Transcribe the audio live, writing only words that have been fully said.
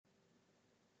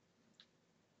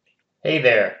Hey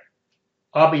there,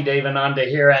 Abhi Devananda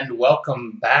here, and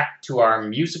welcome back to our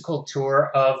musical tour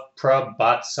of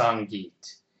Prabhat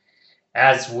Sangeet.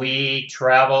 As we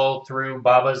travel through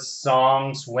Baba's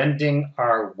songs, wending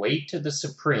our way to the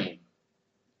Supreme,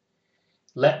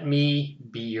 let me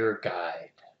be your guide.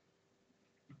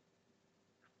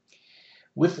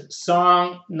 With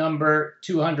song number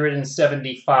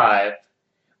 275,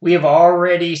 we have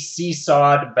already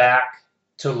seesawed back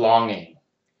to longing,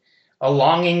 a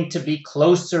longing to be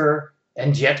closer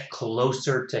and yet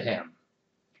closer to Him.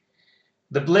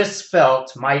 The bliss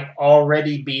felt might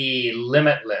already be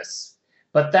limitless,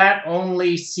 but that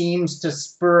only seems to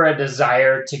spur a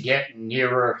desire to get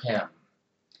nearer Him.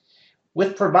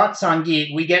 With Prabhat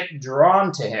Sangeet, we get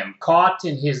drawn to Him, caught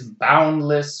in His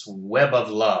boundless web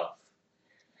of love.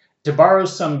 To borrow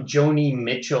some Joni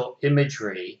Mitchell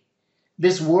imagery,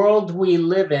 this world we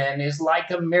live in is like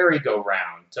a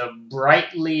merry-go-round of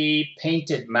brightly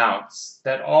painted mounts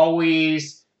that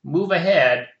always move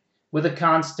ahead with a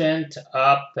constant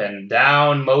up and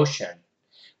down motion.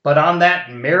 But on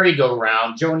that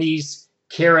merry-go-round, Joni's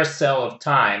carousel of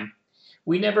time,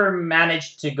 we never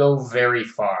manage to go very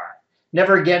far,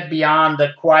 never get beyond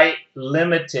the quite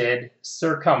limited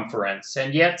circumference,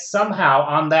 and yet somehow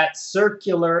on that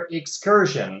circular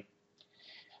excursion,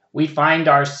 we find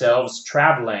ourselves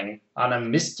traveling on a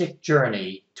mystic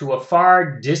journey to a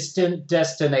far distant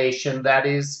destination that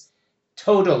is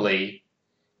totally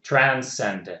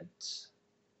transcendent.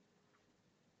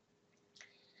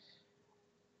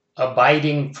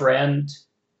 Abiding friend,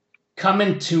 come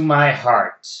into my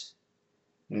heart.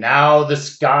 Now the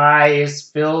sky is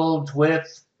filled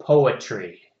with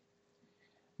poetry.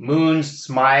 Moon's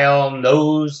smile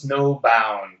knows no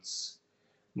bounds.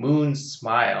 Moon's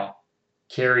smile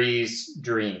carries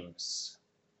dreams.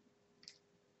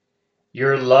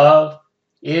 Your love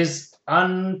is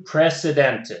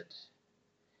unprecedented.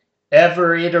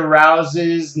 Ever it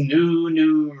arouses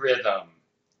new rhythm.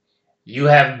 You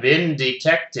have been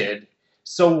detected,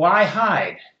 so why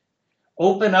hide?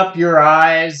 Open up your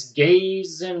eyes,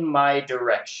 gaze in my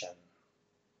direction.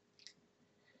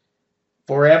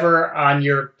 Forever on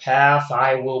your path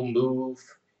I will move.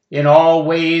 In all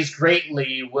ways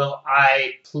greatly will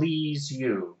I please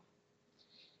you.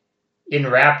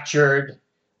 Enraptured,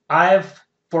 I've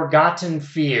forgotten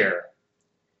fear.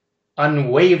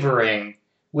 Unwavering,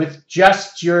 with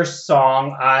just your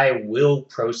song I will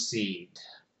proceed.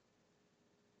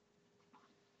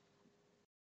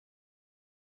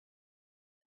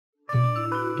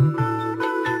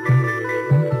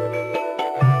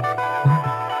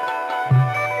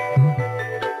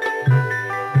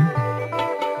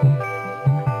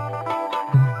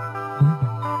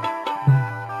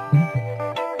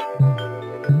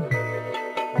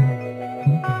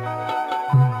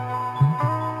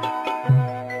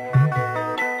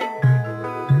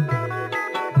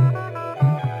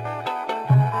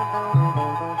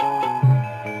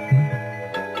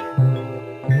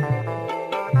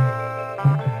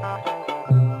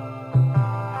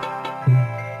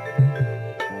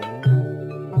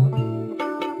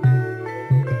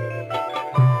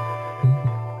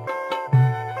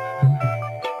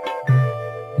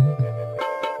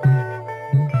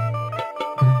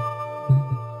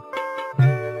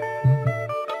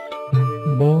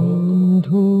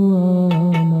 বন্ধু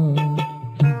আমার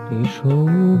এসো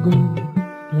গো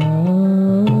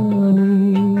প্রাণী,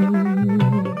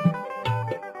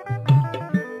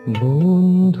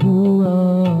 বন্ধু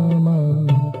আমার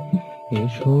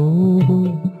এসো গো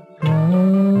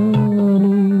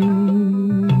প্রাণী।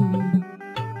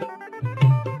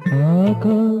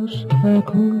 আকাশ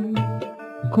এখন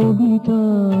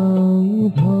কবিতায়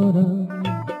ভরা,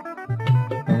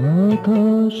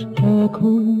 আকাশ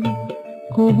এখন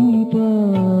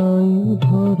কবিতায়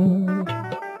ভরা,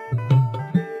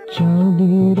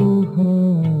 চাঁদের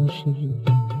হাসি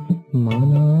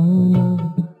মানানা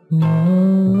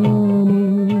মানে,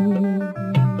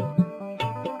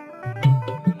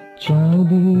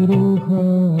 চাঁদের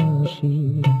হাসি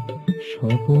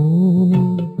স্বপন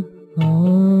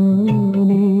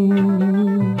আনে।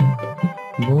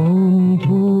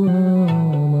 বন্ধু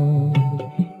আমার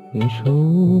এসো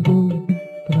গো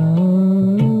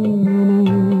প্রাণী।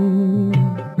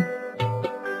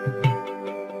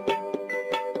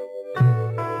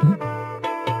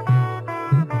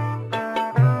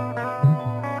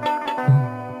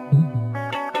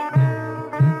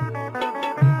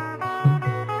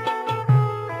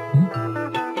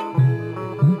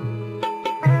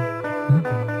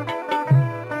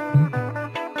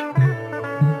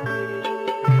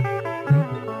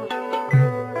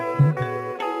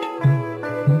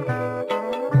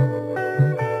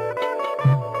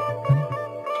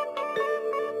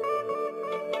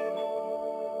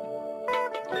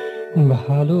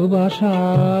 ভালোবাসা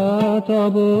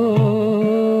তব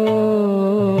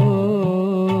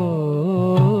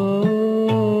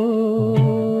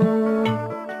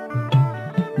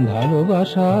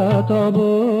ভালোবাসা তব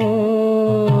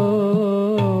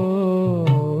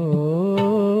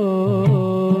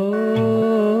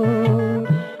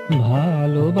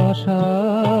ভালোবাসা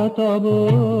তব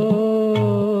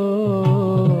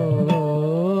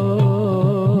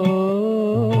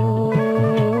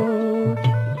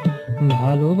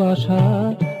ভালোবাসা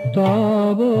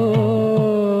তব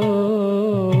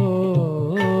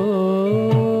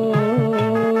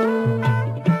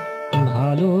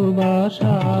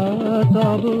ভালোবাসা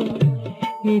তব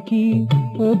একি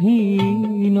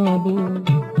অভিনব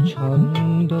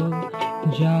ছন্দ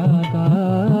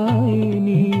জাগায়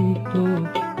নিত্য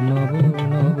নব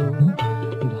নব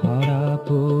ধরা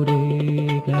পড়ে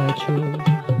গেছো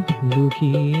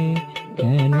লুকিয়ে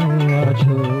কেন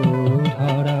আছো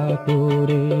ধরা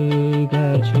পড়ে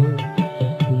গেছো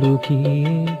লুকিয়ে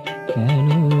কেন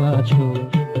আছো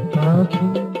আঁখি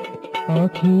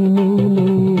আঁখি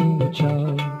মিলে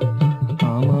চাও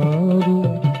আমার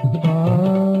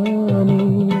পানে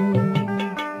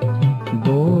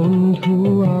বন্ধু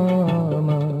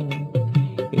আমার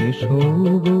এসো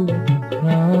গো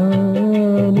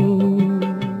প্রাণী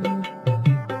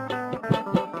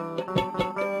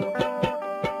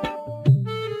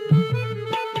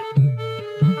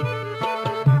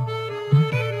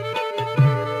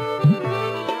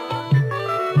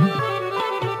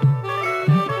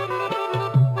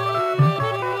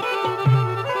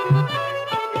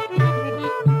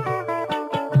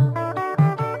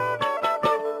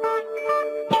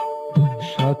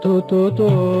সতত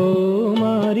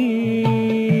তোমারি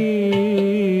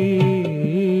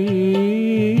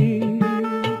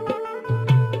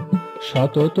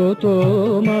সতত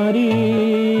তোমারি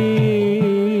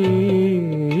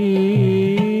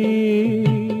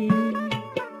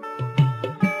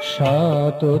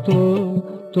সতত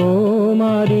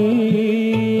তোমারি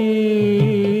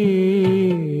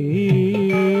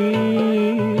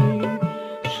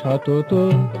সতত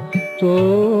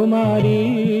তোমারি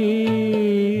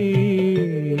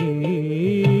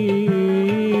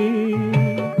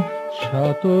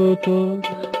সতত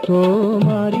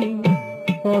তোমারি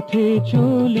পথে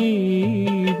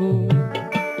চলিব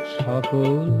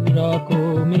সকল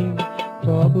রকমে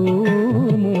তব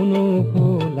মন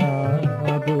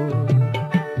ভোলাব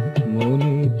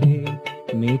মনেতে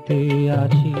মেতে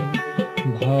আছি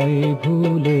ভয়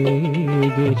ভুলে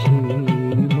গেছি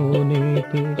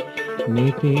মনেতে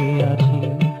মেতে আছি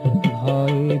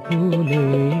ভয় ভুলে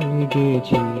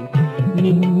গেছি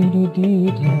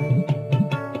নির্দ্বিধা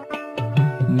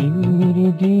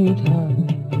নির্দ্বিধা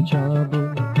যাব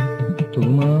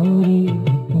তোমারি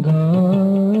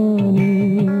গানে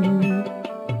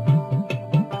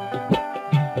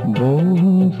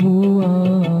বন্ধু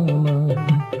আমার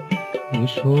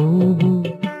এসো গো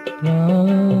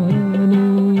প্রাণী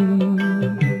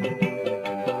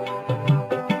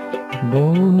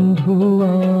বন্ধু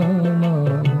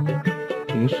আমার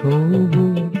এসো গো